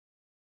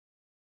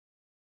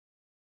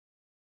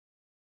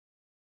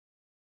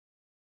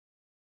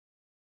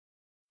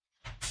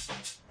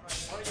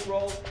Why don't you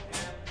roll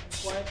and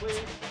play,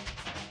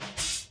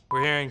 please?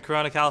 We're here in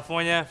Corona,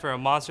 California for a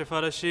monster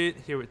photo shoot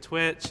here with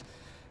Twitch,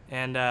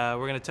 and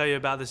we're going to tell you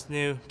about this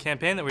new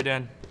campaign that we're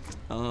doing.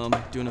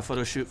 Doing a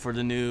photo shoot for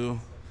the new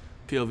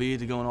POV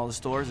to go in all the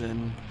stores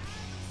and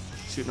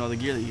shooting all the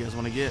gear that you guys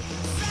want to get.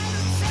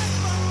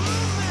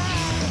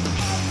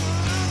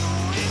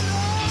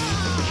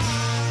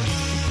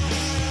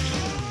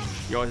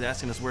 You're always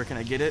asking us, where can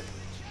I get it?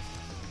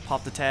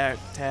 Pop the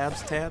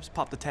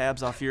pop the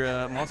tabs off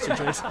your monster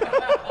drinks.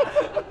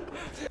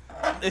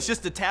 It's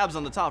just the tabs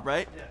on the top,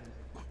 right? Yeah.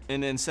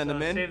 And then send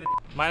them in.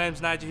 My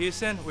name's Nigel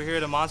Houston. We're here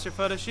at a monster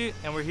photo shoot,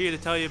 and we're here to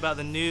tell you about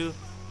the new,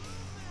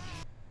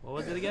 what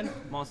was it again?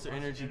 Monster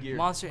Energy Gear.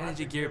 Monster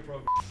Energy Gear.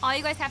 All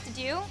you guys have to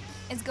do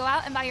is go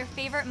out and buy your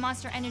favorite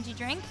Monster Energy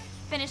drink,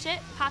 finish it,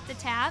 pop the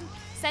tab,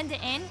 send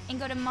it in, and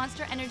go to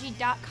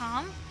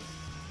monsterenergy.com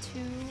to,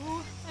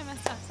 I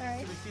messed up,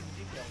 sorry. Receive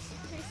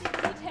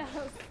the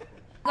details.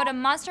 Go to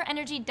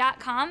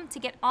monsterenergy.com to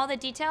get all the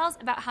details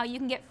about how you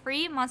can get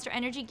free Monster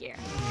Energy gear.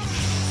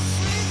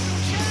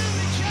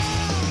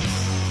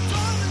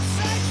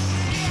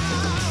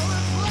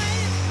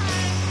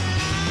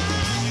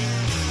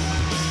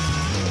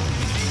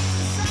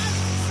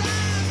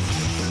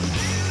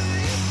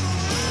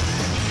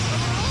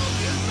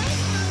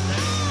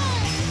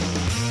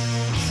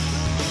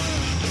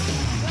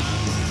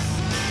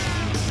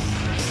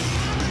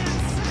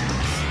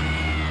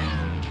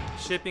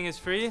 Shipping is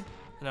free.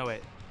 No,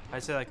 wait. I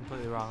said that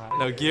completely wrong. Right?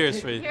 No, gear is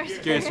free. Gear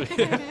is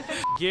free.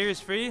 Gear is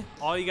free.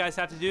 All you guys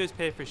have to do is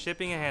pay for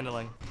shipping and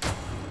handling.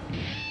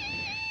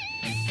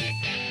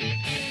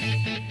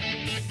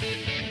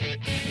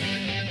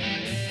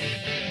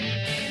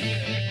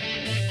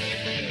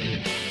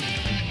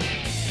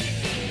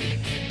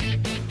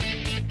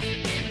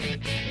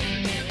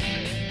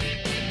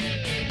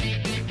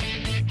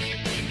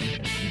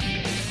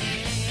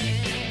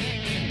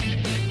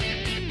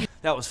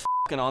 That was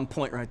f***ing on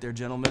point right there,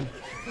 gentlemen.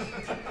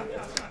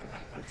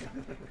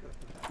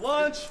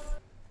 Lunch!